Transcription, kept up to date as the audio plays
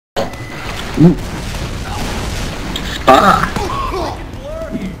Ah!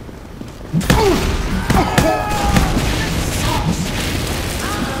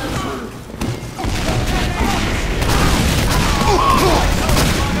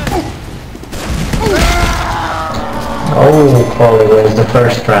 Oh, Polly wins the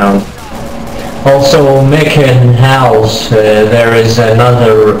first round. Also, Mick and House, there is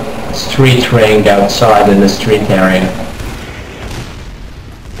another street ring outside in the street area.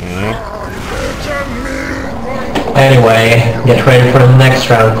 Anyway, get ready for the next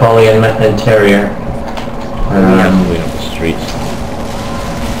round, Polly and Terrier. Moving up the streets.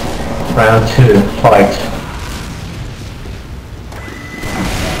 Round 2, fight.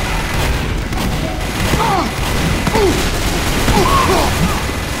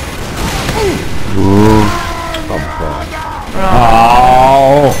 Ooh.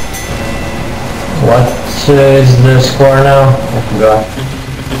 Oh. What is the score now? I forgot.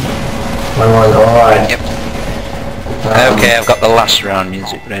 1-1, alright. Yep. Okay, I've got the last round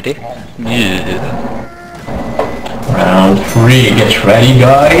music ready. Yeah. Round 3, get ready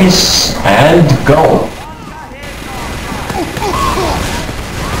guys, and go!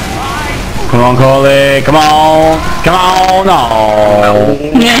 Come on, Coley, come on! Come on! No!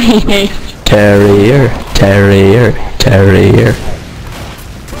 Terrier, Terrier, Terrier.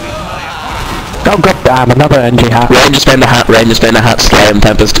 Oh god damn, another NG hat. Ranger spin the hat, slay him,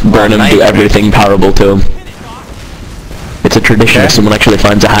 Tempest, burn him, do everything horrible to him. It's a tradition, if someone actually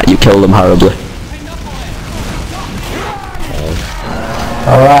finds a hat, you kill them horribly.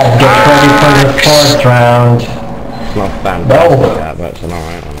 Alright, get ready for the fourth round. It's not fantastic hat, but it's an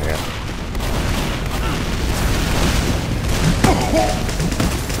alright one, I guess.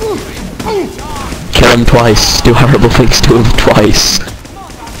 Kill him twice, do horrible things to him twice.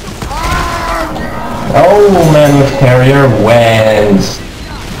 Oh, Mammoth Terrier wins.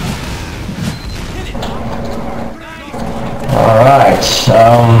 Alright,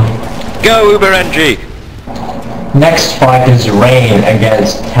 Go Uber NG! next fight is Rain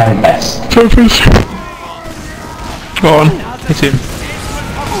against Tempest. Tempest. Go on, hit him.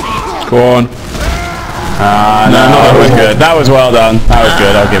 Go on. No, that was good. That was well done. That was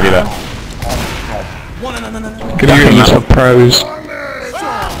good, I'll give you that. Good use of pros.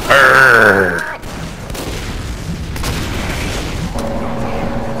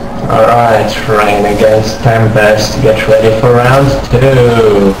 Alright, Rain against Tempest. Get ready for round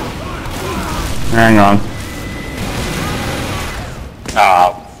 2. Hang on.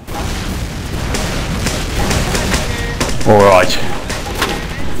 Oh. Alright.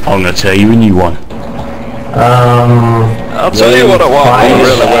 I'm gonna tell you a new one. I'll tell you what I want. I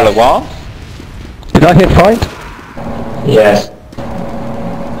really want. Did I hit fight? Yes.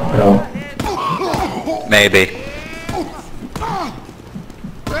 No. Maybe.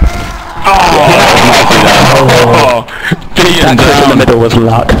 Oh! That clip in the middle was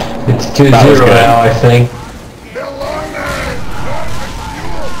luck. It's 2-0 now, I think.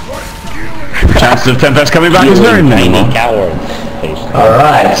 Chances of Tempest coming back is very minimal.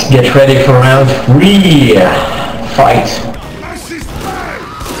 Alright, get ready for round 3. Fight.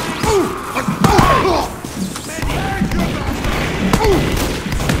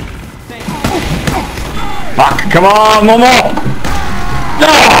 Fuck, come on, one more!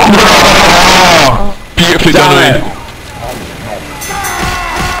 No! Beautifully done.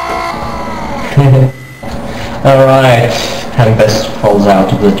 Alright, Tempest falls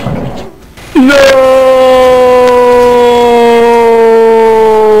out of the tournament. No!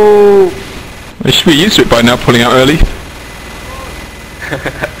 They should be used to it by now, pulling out early.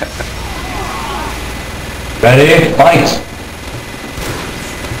 Ready? Fight!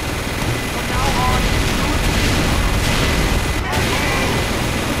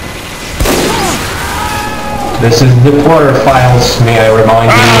 This is the quarterfinals, may I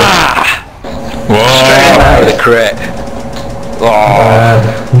remind you. Straight out of the crit.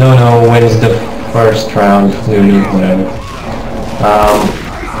 No wins the first round, Lulu, whatever.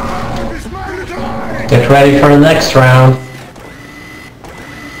 Get ready for the next round.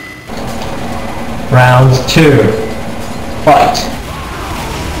 Round 2. Fight.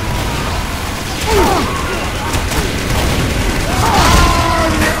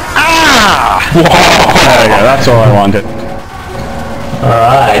 Whoa! There we go, that's all I wanted.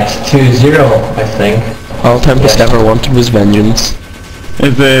 Alright, 2-0, I think. All Tempest ever wanted was vengeance.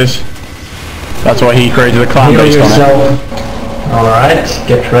 Is this? That's why he created a clan based on it. Alright,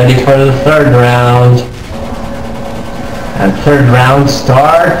 get ready for the third round. And third round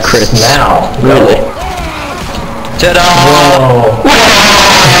starts Crits. now. Really? Ta-da! Whoa!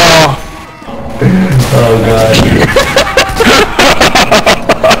 Oh god.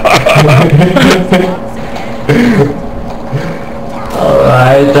 Alright,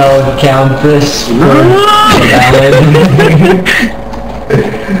 I'll count this for valid.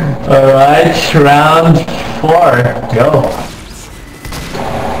 Alright, round 4, go.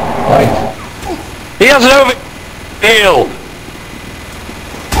 Fight. He has an overheal!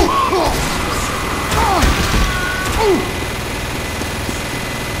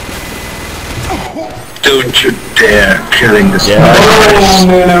 Don't you dare killing this man. Oh,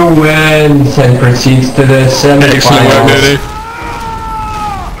 Nuno wins and proceeds to the semi-finals.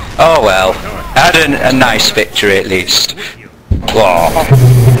 Oh well, I had a nice victory at least. Whoa.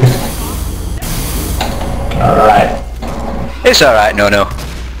 Alright. It's alright, no.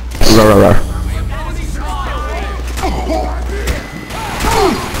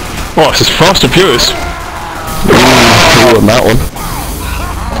 Oh, this is fast and furious. Ooh, on that one.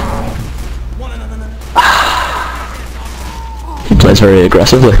 He plays very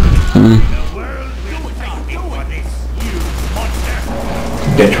aggressively.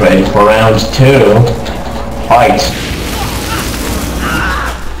 Get ready for round 2. Fight.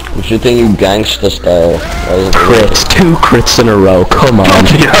 We should think gangster style. Crits, 2 crits in a row, come on.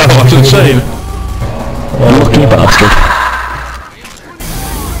 Yeah, that's insane. Lucky bastard.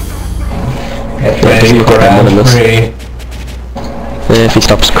 Get ready for round 3. Yeah, if he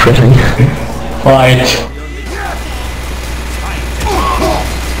stops critting. Fight.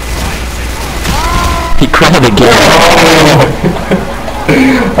 He critted again.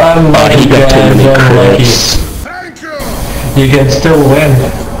 Unlucky, he got too many unlucky. crits. You can still win.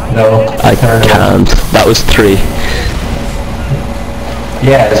 No, I can't. That was 3.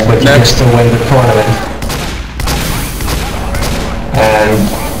 Yes, but you can still win the tournament. And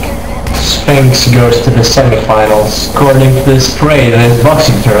Sphinx goes to the semifinals. According to this trade, this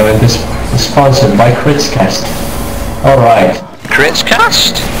boxing tournament is sponsored by Critscast. Alright. Crits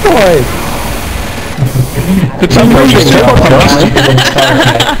cast? Alright. It's a podcast.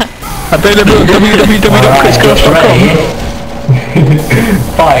 Available at www.critscast.com.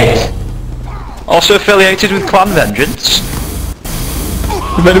 Fight. Also affiliated with Clan Vengeance?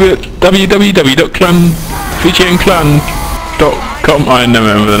 Available at www.VGNclan.com. I never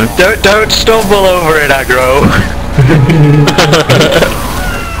remember the name. Don't stumble over it, aggro.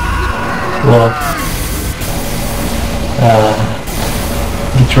 Well,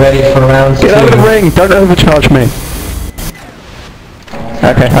 get ready for round 2. Get out of the ring, don't overcharge me.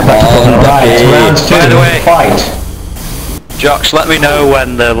 Okay, I'm back to Alright, round 2. By the way, fight. Jocks, let me know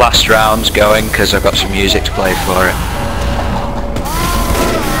when the last round's going, because I've got some music to play for it.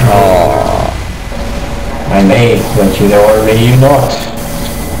 I may let you know or may you not.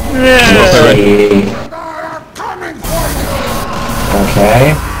 Let's see.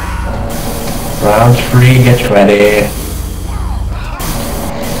 Okay. Round 3, get ready.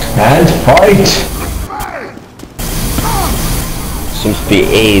 And fight! Seems to be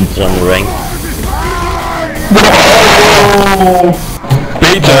AIDS on the ring.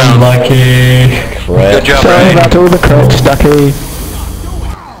 Beat down. Unlucky. Good job, Sorry Ray. about all the crits, Ducky.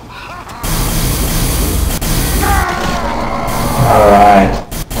 Alright.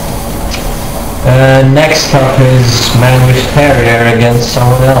 Next up is Man with Terrier against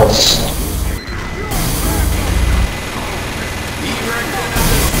someone else.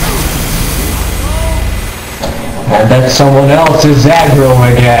 And that someone else is aggro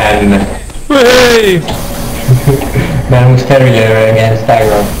again. Hey! Man with Terrier against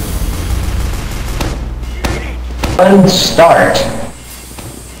aggro. And start.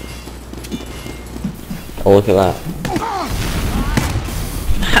 Oh, look at that.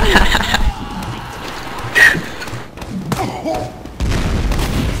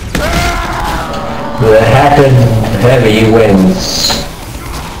 The Hatted Heavy wins.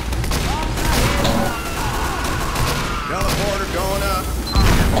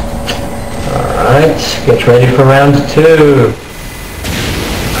 Alright, get ready for round 2.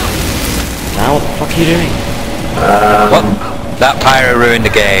 Now what the fuck are you doing? What? That pyro ruined the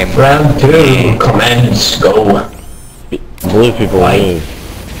game. Round 2, commence, go. Blue people move.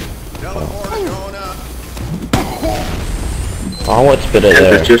 Oh, what's bit of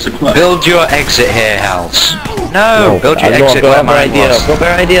there? Build your exit here, Hals. No, build your I've exit got where a better mine idea. was. I've got a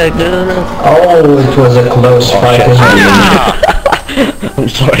better idea. No. Oh, it was a close fight. I'm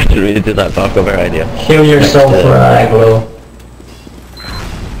sorry to really do that, but I've got a better idea. Heal yourself for aggro.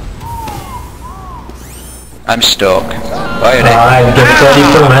 I'm stuck. Alright, get ready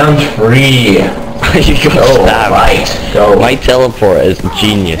for round 3. You got Go, stabbed. right, go. My teleport is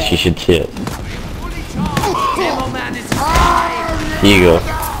genius, you should see it. Here you go.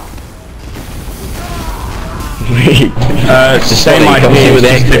 It's the same Funny, idea comes with with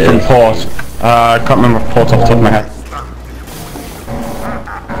just exit. different pause. I can't remember Port off the top of my head.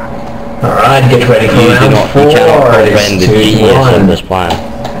 Alright, get ready for You round 4. cannot comprehend the It's genius of 2-1. this plan.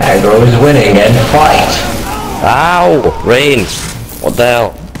 Aggro is winning and fight. Ow! Rain! What the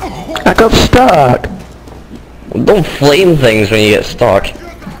hell? I got stuck. Don't flame things when you get stuck.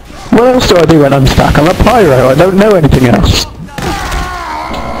 What else do I do when I'm stuck? I'm a pyro. I don't know anything else.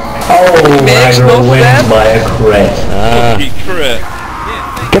 Oh, Aggro wins by a crit.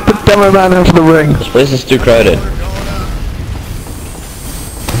 Get the demo man into the ring. This place is too crowded.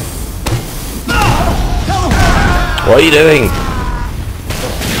 What are you doing?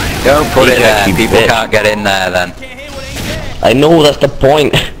 Don't put it there, You people bitch. can't get in there then. I know, that's the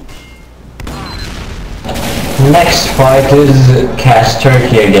point. Next fight is Cast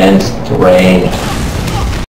Turkey against Rain.